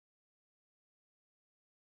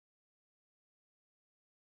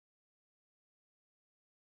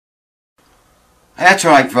That's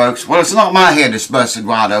right, folks. Well, it's not my head that's busted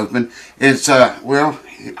wide open. It's, well,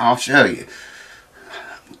 I'll show you.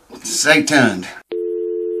 Stay tuned.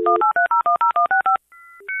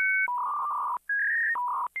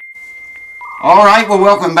 Alright, well,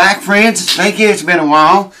 welcome back, friends. Thank you. It's been a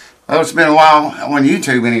while. Well, it's been a while on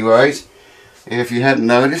YouTube anyways. If you hadn't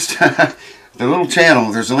noticed. The little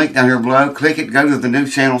channel, there's a link down here below. Click it, go to the new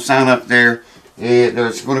channel, sign up there.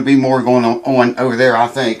 There's going to be more going on over there, I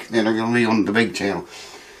think, than are going to be on the big channel.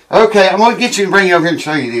 Okay, I'm going to get you and bring you over here and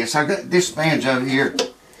show you this. I've got this banjo here.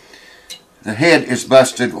 The head is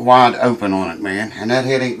busted wide open on it, man. And that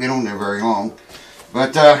head ain't been on there very long.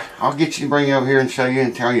 But I'll get you and bring you over here and show you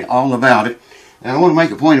and tell you all about it. And I want to make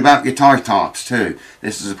a point about guitar tops, too.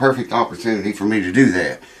 This is a perfect opportunity for me to do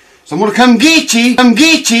that. So I'm going to come get you,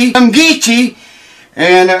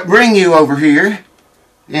 and bring you over here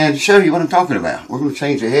and show you what I'm talking about. We're going to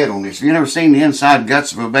change the head on this. If you've never seen the inside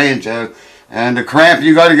guts of a banjo and the crap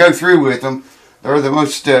you got to go through with them, they're the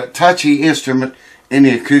most touchy instrument in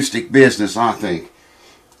the acoustic business, I think.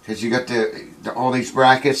 Because you got all these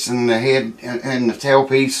brackets and the head and the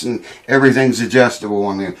tailpiece and everything's adjustable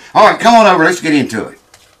on them. Alright, come on over. Let's get into it.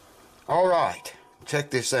 Alright, check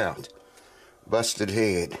this out. Busted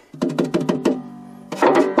head. Can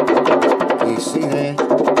you see that?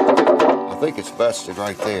 I think it's busted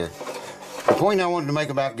right there. The point I wanted to make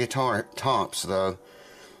about guitar tops, though,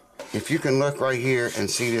 if you can look right here and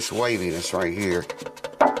see this waviness right here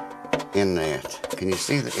in that. Can you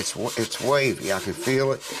see that? It's wavy. I can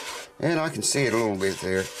feel it, and I can see it a little bit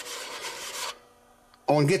there.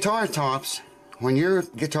 On guitar tops, when your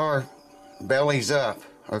guitar bellies up,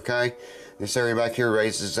 okay, this area back here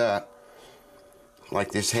raises up, like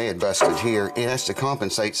this head busted here, it has to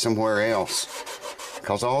compensate somewhere else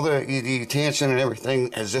because all the tension and everything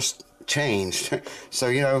has just changed. So,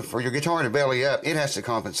 you know, for your guitar to belly up, it has to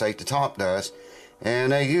compensate, the top does,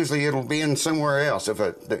 and usually it'll be in somewhere else. If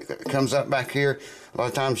it comes up back here, a lot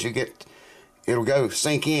of times it'll go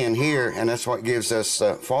sink in here, and that's what gives us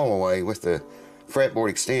fall away with the fretboard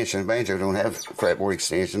extension. Banjo don't have fretboard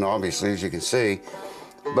extension, obviously, as you can see,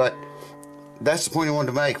 but that's the point I wanted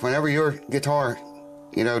to make. Whenever your guitar,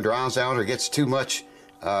 you know, dries out or gets too much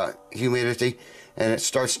humidity and it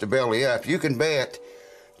starts to belly up, you can bet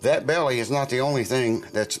that belly is not the only thing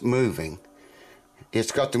that's moving.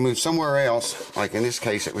 It's got to move somewhere else, like in this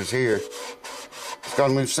case it was here. It's got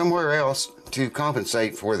to move somewhere else to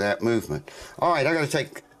compensate for that movement. Alright, I got to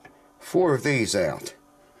take 4 of these out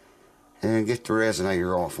and get the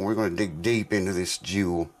resonator off, and we're going to dig deep into this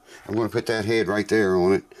jewel. I'm going to put that head right there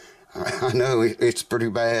on it. I know it's pretty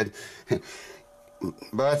bad,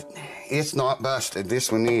 but it's not busted.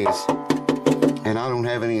 This one is. And I don't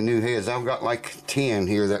have any new heads. I've got like 10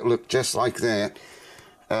 here that look just like that.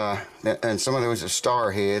 And some of those are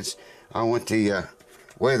star heads. I want the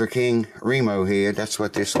Weather King Remo head. That's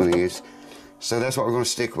what this one is. So that's what we're going to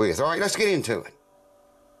stick with. Alright, let's get into it.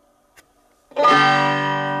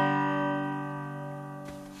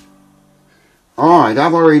 Alright,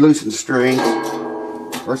 I've already loosened the strings.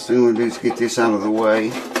 First thing we're going to do is get this out of the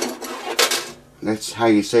way. That's how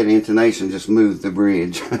you set intonation, just move the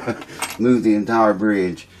bridge. Move the entire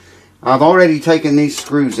bridge. I've already taken these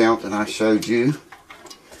screws out that I showed you.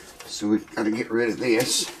 So we've got to get rid of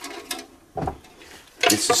this.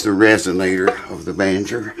 This is the resonator of the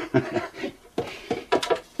Banjo.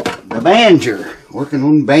 The Banjo. Working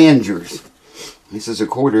on banjos. This is a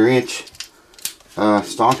 1/4 inch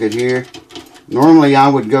socket here. Normally I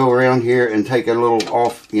would go around here and take a little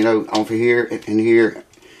off, you know, off of here and here,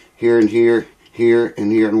 here and here, here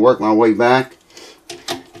and here, and work my way back.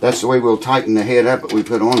 That's the way we'll tighten the head up that we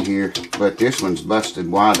put on here. But this one's busted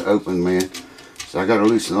wide open, man. So I got to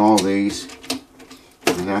loosen all these.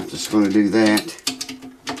 And I'm just going to do that.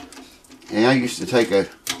 And I used to take a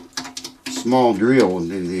small drill and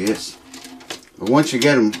do this. But once you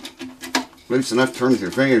get them loose enough to turn with your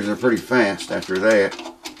fingers, they're pretty fast after that.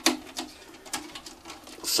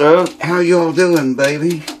 So, how y'all doing,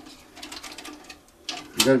 baby?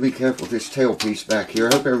 You gotta be careful with this tailpiece back here.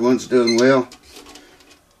 I hope everyone's doing well.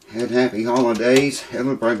 Had happy holidays.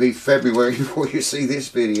 It'll probably be February before you see this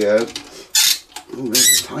video. Oh,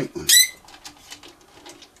 there's a tight one.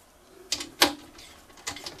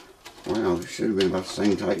 Wow, this should have been about the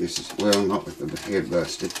same tightness as well, not with the head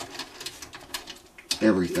busted.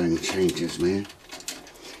 Everything changes, man.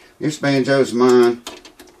 This banjo's mine.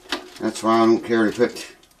 That's why I don't care to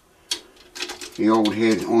put the old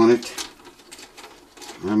head on it.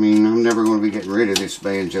 I mean, I'm never going to be getting rid of this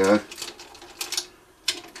banjo.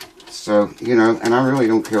 So, you know, and I really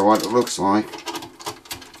don't care what it looks like.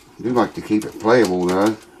 I do like to keep it playable,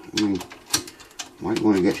 though. I mean, Might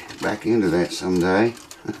want to get back into that someday.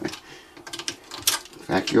 In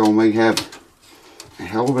fact, you all may have a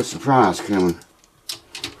hell of a surprise coming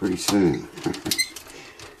pretty soon.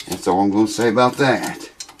 That's all I'm going to say about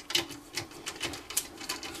that.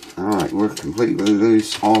 Alright, we're completely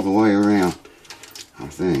loose all the way around, I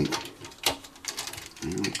think.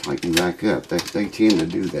 And tighten back up. They tend to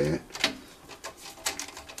do that.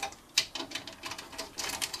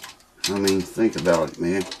 I mean, think about it,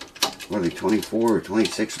 man. What are they, 24 or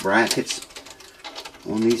 26 brackets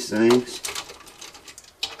on these things?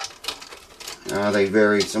 They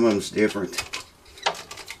vary. Some of them's different.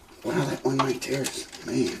 Wow, that one right there is,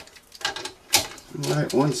 man. Why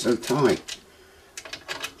that one's so tight.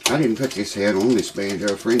 I didn't put this head on this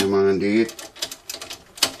banjo. A friend of mine did.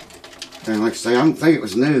 And like I say, I don't think it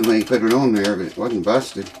was new when he put it on there, but it wasn't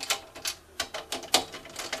busted.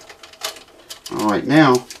 Alright,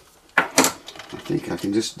 now, I think I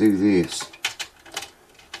can just do this.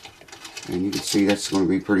 And you can see that's going to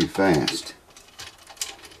be pretty fast.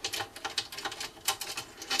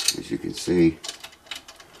 As you can see.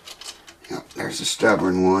 Yep, there's a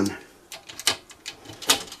stubborn one.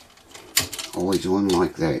 Always one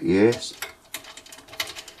like that, yes.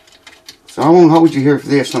 So I won't hold you here for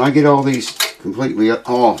this. When I get all these completely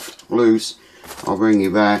off, loose, I'll bring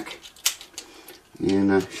you back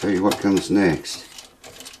and show you what comes next.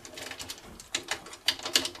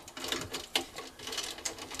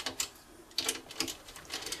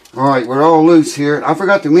 Alright, we're all loose here. I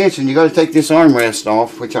forgot to mention, you got to take this armrest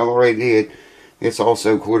off, which I already did. It's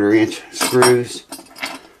also 1/4 inch screws.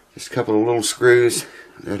 Just a couple of little screws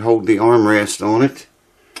that hold the armrest on it.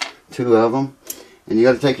 2 of them. And you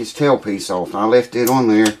got to take its tailpiece off. I left it on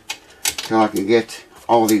there till I can get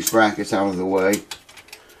all these brackets out of the way.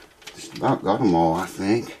 Just about got them all, I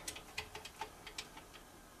think.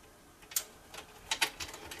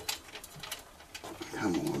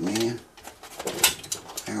 Come on, man.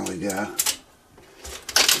 There we go.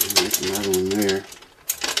 There's another one there.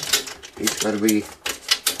 It's got to be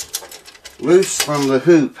loose from the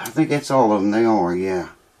hoop. I think that's all of them. They are, yeah.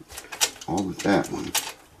 All but that one.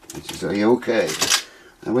 Which is okay.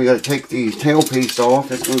 Now we got to take the tailpiece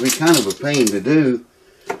off. It's going to be kind of a pain to do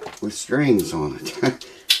with strings on it.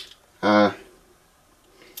 And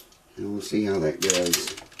we'll see how that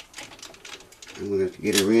goes. I'm going to have to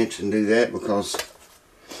get a wrench and do that because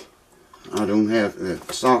I don't have the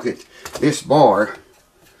socket. This bar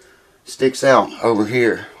sticks out over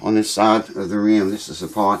here on this side of the rim. This is a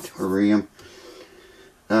pot or rim.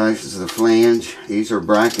 This is the flange. These are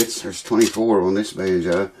brackets. There's 24 on this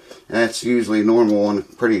banjo. That's usually normal on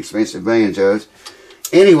pretty expensive banjos.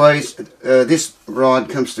 Anyways, this rod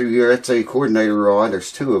comes through here. That's a coordinator rod.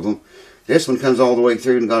 There's 2 of them. This one comes all the way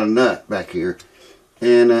through and got a nut back here.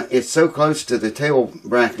 And it's so close to the tail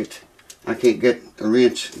bracket, I can't get a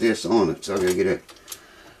wrench this on it. So I'm going to get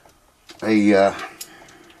a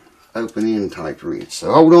open end type wrench.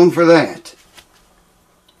 So hold on for that.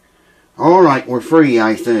 Alright, we're free,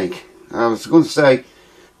 I think. I was going to say,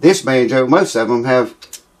 this banjo, most of them have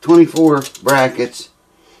 24 brackets.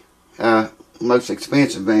 Most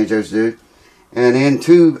expensive banjos do. And then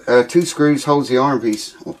two screws holds the arm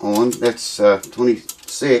piece on. That's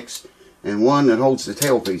 26. And one that holds the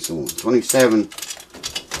tail piece on. 27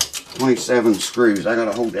 screws. I got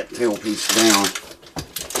to hold that tail piece down.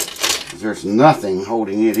 There's nothing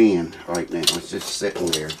holding it in right now. It's just sitting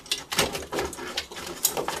there.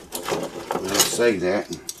 Say that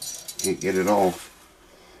and can't get it off.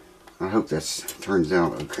 I hope that turns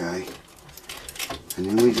out okay. And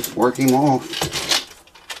then we just work him off.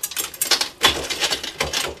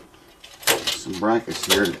 Some brackets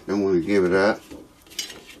here that don't want to give it up.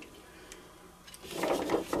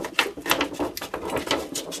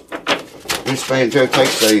 This banjo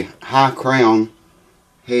takes a high crown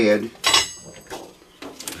head.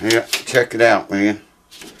 Yeah, check it out, man.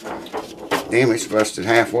 Damn, it's busted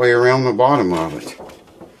halfway around the bottom of it.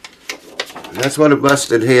 That's what a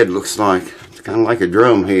busted head looks like. It's kind of like a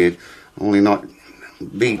drum head, only not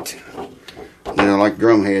beat. You know, like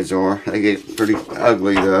drum heads are. They get pretty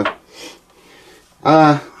ugly though.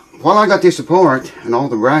 While I got this apart and all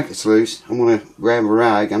the brackets loose, I'm going to grab a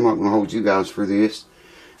rag. I'm not going to hold you guys for this.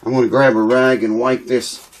 I'm going to grab a rag and wipe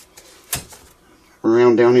this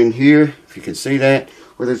around down in here. If you can see that,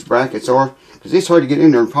 where those brackets are. Because it's hard to get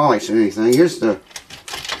in there and polish anything. Here's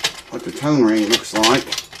what the tone ring looks like.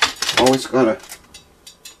 Oh, it's got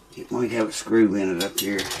it might have a screw in it up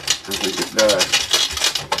here. I think it does.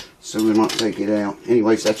 So we might take it out.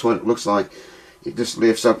 Anyways, that's what it looks like. It just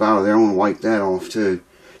lifts up out of there. I want to wipe that off too.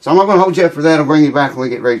 So I'm not going to hold you up for that. I'll bring you back when we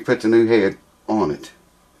get ready to put the new head on it.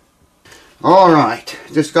 Alright,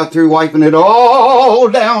 just got through wiping it all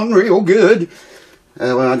down real good.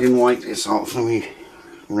 Well, I didn't wipe this off. Let me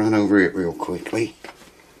run over it real quickly.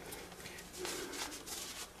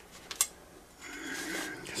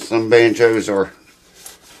 Some banjos are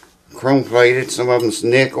chrome plated, some of them's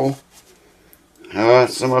nickel.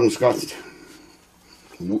 Some of them's got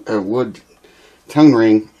a wood tone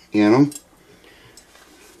ring in them.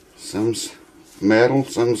 Some's metal,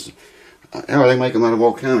 some's... oh, they make them out of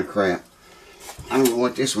all kind of crap. I don't know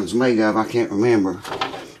what this one's made of, I can't remember.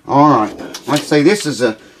 Alright, like I say, this is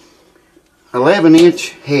a 11-inch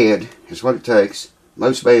head, is what it takes.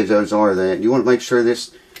 Most banjos are that. You want to make sure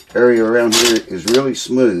this area around here is really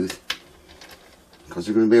smooth, because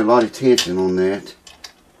there's going to be a lot of tension on that.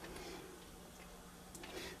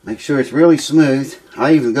 Make sure it's really smooth.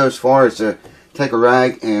 I even go as far as to take a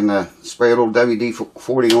rag and spray a little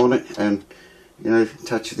WD-40 on it, and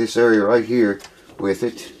touch this area right here with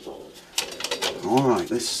it. Alright,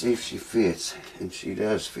 let's see if she fits. And she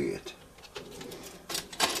does fit.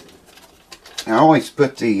 I always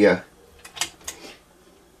put the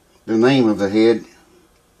name of the head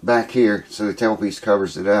back here so the tailpiece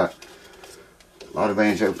covers it up. A lot of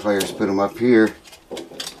banjo players put them up here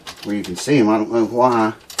where you can see them. I don't know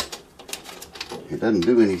why. It doesn't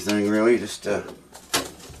do anything really. Just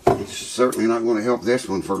it's certainly not going to help this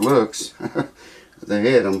one for looks. The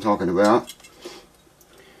head I'm talking about.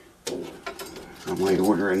 I might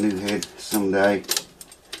order a new head someday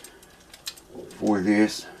for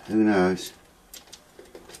this. Who knows?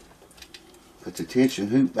 Put the tension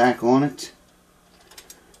hoop back on it.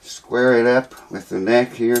 Square it up with the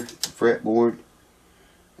neck here, the fretboard.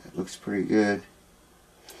 That looks pretty good.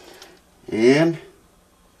 And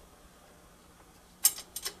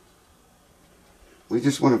we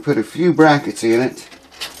just want to put a few brackets in it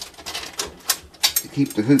to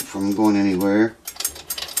keep the hoop from going anywhere.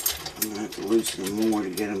 I'm going to have to loosen them more to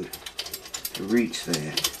get them to reach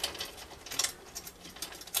that.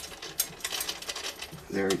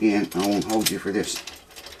 There again, I won't hold you for this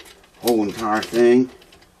whole entire thing.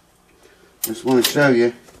 Just want to show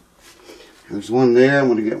you. There's one there. I'm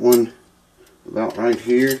going to get one about right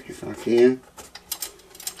here if I can.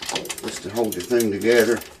 Just to hold the thing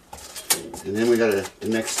together. And then we got the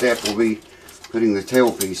next step will be putting the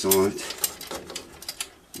tailpiece on it.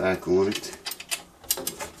 Back on it.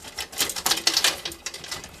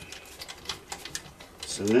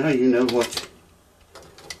 So now you know what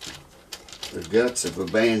the guts of a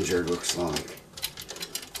banjo looks like.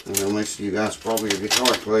 I know most of you guys probably are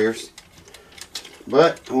guitar players,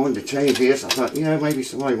 but I wanted to change this. I thought, maybe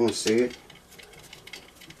somebody wants to see it.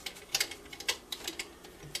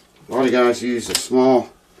 A lot of guys use a small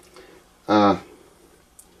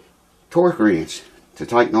torque wrench to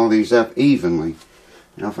tighten all these up evenly.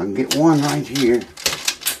 Now if I can get one right here,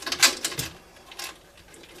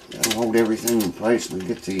 that'll hold everything in place and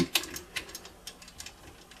get the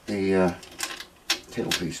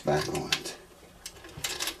tailpiece back on it.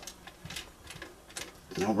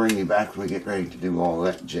 And I'll bring you back when we get ready to do all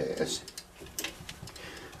that jazz.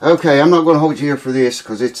 Okay, I'm not going to hold you here for this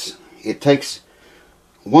because it takes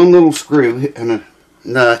one little screw and a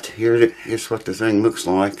nut. Here's what the thing looks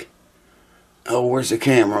like. Oh, where's the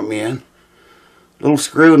camera, man? Little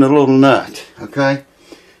screw and a little nut, okay?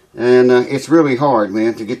 And it's really hard,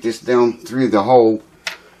 man, to get this down through the hole.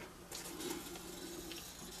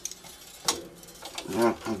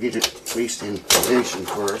 I'll get it at least in position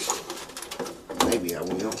first. Maybe I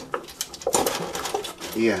will.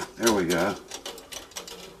 Yeah, there we go.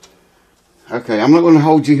 Okay, I'm not going to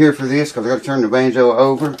hold you here for this because I've got to turn the banjo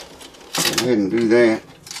over. Go ahead and do that.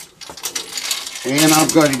 And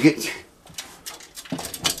I've got to get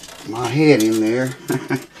my head in there.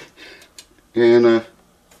 And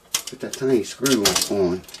put that tiny screw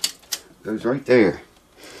on. Goes right there.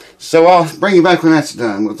 So I'll bring you back when that's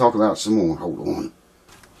done. We'll talk about it some more. Hold on.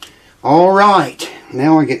 Alright,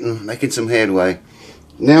 now we're making some headway.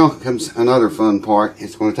 Now comes another fun part.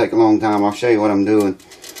 It's going to take a long time. I'll show you what I'm doing.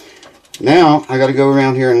 Now I got to go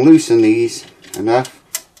around here and loosen these enough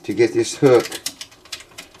to get this hook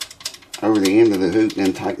over the end of the hoop and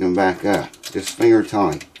then tighten them back up. Just finger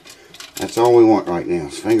tight. That's all we want right now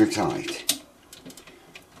is finger tight.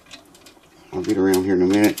 I'll get around here in a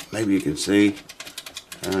minute. Maybe you can see.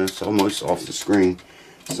 It's almost off the screen.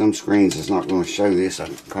 Some screens is not going to show this. I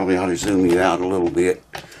probably ought to zoom you out a little bit.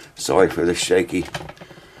 Sorry for the shaky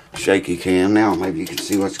cam. Now maybe you can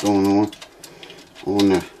see what's going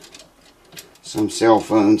on some cell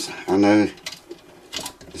phones. I know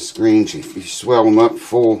the screens, if you swell them up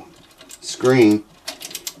full screen,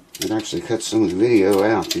 it actually cuts some of the video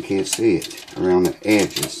out. You can't see it around the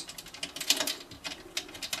edges.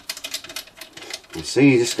 And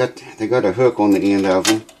see, they got a hook on the end of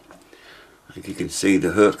them. I think you can see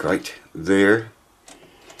the hook right there.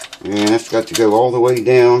 And that's got to go all the way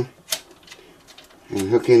down and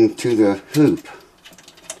hook into the hoop.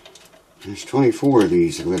 There's 24 of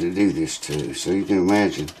these I've got to do this to, so you can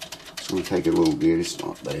imagine it's going to take a little bit. It's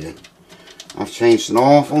not bad. I've changed an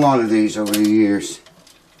awful lot of these over the years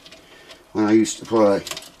when I used to play.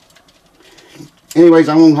 Anyways,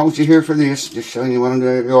 I won't hold you here for this. Just showing you what I'm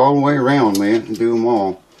going to go all the way around, man, and do them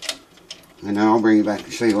all. And then I'll bring you back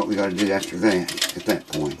and show you what we got to do after that, at that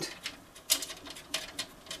point.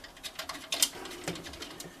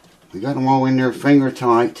 We got them all in there finger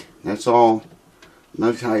tight. That's all.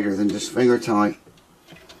 No tighter than just finger tight.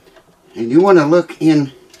 And you want to look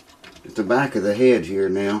in at the back of the head here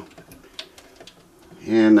now.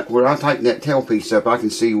 And where I tighten that tailpiece up, I can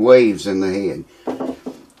see waves in the head.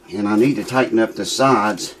 And I need to tighten up the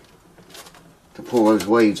sides to pull those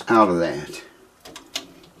waves out of that.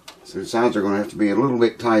 So the sides are going to have to be a little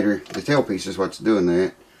bit tighter. The tailpiece is what's doing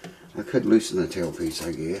that. I could loosen the tailpiece,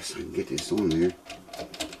 I guess. I can get this on there.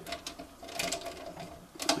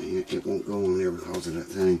 It won't go on there because of that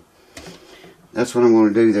thing. That's what I'm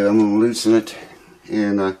going to do though. I'm going to loosen it.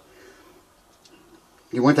 And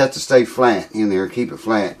you want that to stay flat in there. Keep it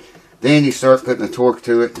flat. Then you start putting a torque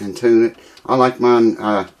to it and tune it. I like mine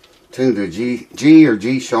tuned to G or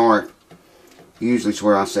G sharp. Usually is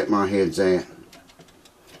where I set my heads at.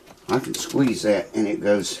 I can squeeze that and it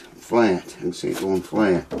goes flat. You can see it going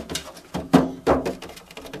flat.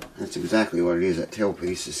 That's exactly what it is. That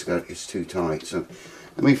tailpiece it's too tight. So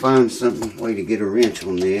let me find some way to get a wrench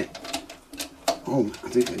on that. Oh, I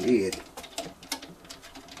think I did.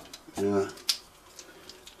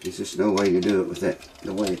 There's just no way to do it with that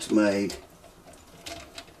the way it's made.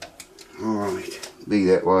 Alright, be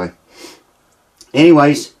that way.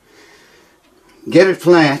 Anyways, get it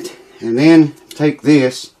flat and then take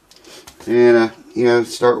this and you know,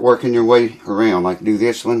 start working your way around. Like do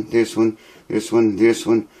this one, this one, this one, this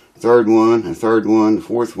one, third one, a third one, the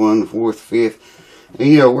fourth one, the fourth, fifth. And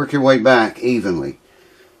you know, work your way back evenly.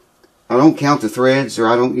 I don't count the threads, or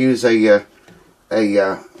I don't use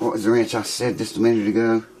what was the wrench I said just a minute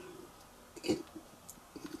ago?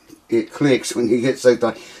 It clicks when you get so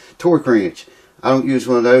tight. Torque wrench. I don't use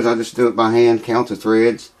one of those. I just do it by hand, count the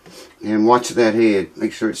threads, and watch that head.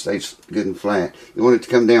 Make sure it stays good and flat. You want it to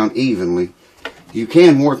come down evenly. You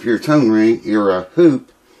can warp your tone ring, your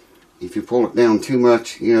hoop, if you pull it down too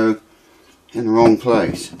much, you know, in the wrong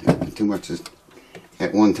place. Too much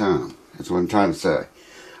at one time. That's what I'm trying to say.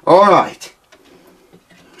 Alright.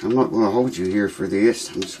 I'm not going to hold you here for this.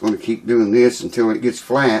 I'm just going to keep doing this until it gets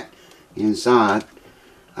flat inside.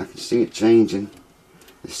 I can see it changing.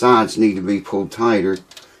 The sides need to be pulled tighter.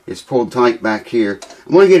 It's pulled tight back here.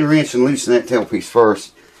 I'm going to get a wrench and loosen that tailpiece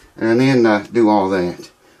first, and then do all that.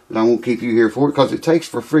 But I won't keep you here for it because it takes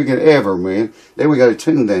for friggin' ever, man. Then we got to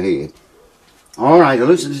tune that head. Alright, I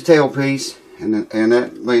loosened the tailpiece, and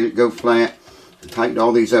that made it go flat. I tightened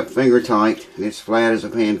all these up finger tight, and it's flat as a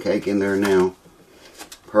pancake in there now.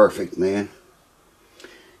 Perfect, man.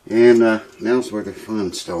 And now's where the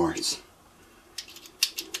fun starts.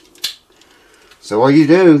 So all you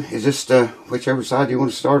do is just, whichever side you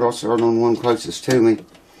want to start, I'll start on one closest to me.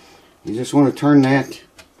 You just want to turn that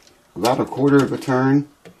about a quarter of a turn,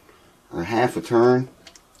 or half a turn.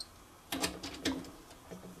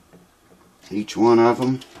 Each one of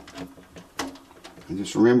them. And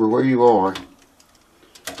just remember where you are.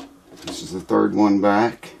 This is the third one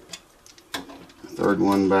back. The third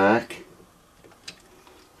one back.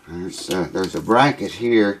 There's a bracket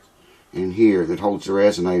here and here that holds the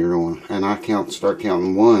resonator on, and I start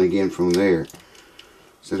counting one again from there.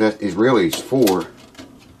 So that is really four,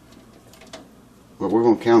 but we're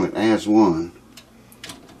going to count it as one.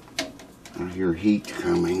 I hear heat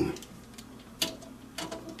coming.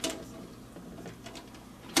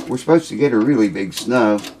 We're supposed to get a really big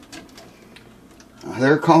snow.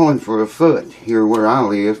 They're calling for a foot here where I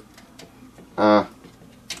live.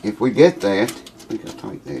 If we get that, I think I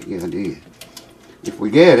typed that. Yeah, I did. If we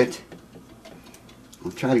get it, I'll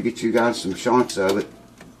try to get you guys some shots of it.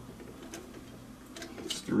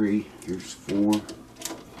 It's 3. Here's 4.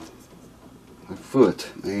 A foot,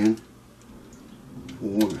 man.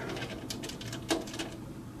 4.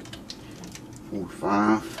 4,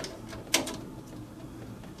 5.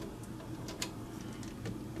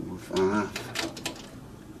 4, 5.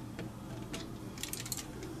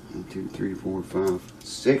 1, 2, 3, 4, 5,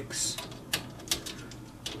 6.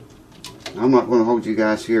 I'm not going to hold you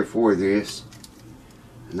guys here for this.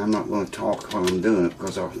 And I'm not going to talk while I'm doing it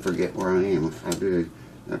because I'll forget where I am if I do.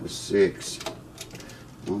 That was 6.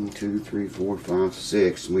 1, 2, 3, 4, 5,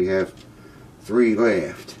 6. And we have 3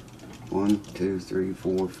 left. 1, 2, 3,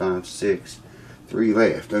 4, 5, 6. 3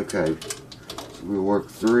 left. Okay. So we'll work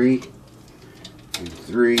 3 and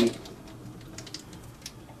 3,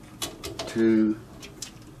 2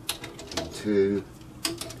 and 2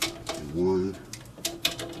 and 1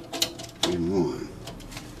 and 1.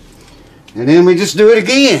 And then we just do it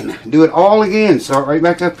again. Do it all again. Start right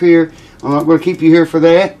back up here. I'm not going to keep you here for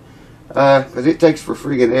that. Because it takes for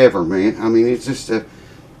friggin' ever, man. I mean, it's just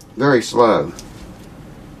very slow.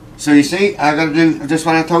 So you see, I got to do just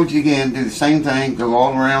what I told you again. Do the same thing. Go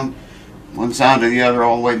all around one side to the other,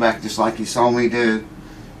 all the way back, just like you saw me do.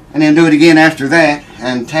 And then do it again after that,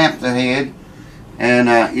 and tap the head,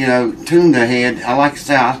 and you know, tune the head. I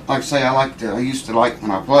used to like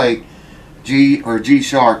when I played G or G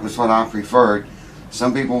sharp was what I preferred.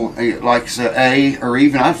 Some people like A, or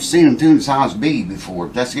even I've seen them tune as high as B before.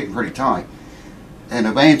 That's getting pretty tight. And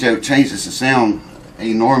the banjo changes the sound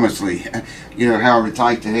enormously, you know, however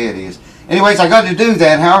tight the head is. Anyways, I got to do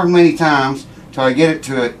that however many times till I get it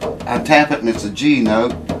to it. I tap it and it's a G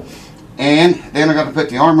note. And then I got to put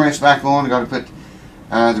the armrest back on. I got to put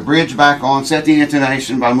the bridge back on, set the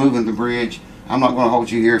intonation by moving the bridge. I'm not going to hold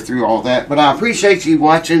you here through all that, but I appreciate you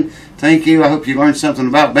watching. Thank you. I hope you learned something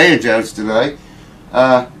about banjos today.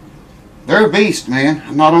 They're a beast,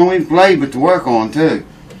 man. Not only to play, but to work on, too.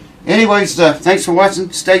 Anyways, thanks for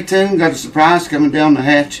watching. Stay tuned. Got a surprise coming down the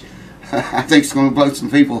hatch. I think it's going to blow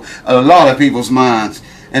a lot of people's minds.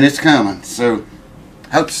 And it's coming. So,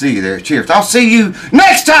 hope to see you there. Cheers. I'll see you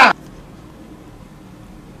next time!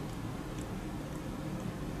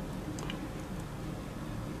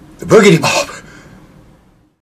 The Boogity Bob.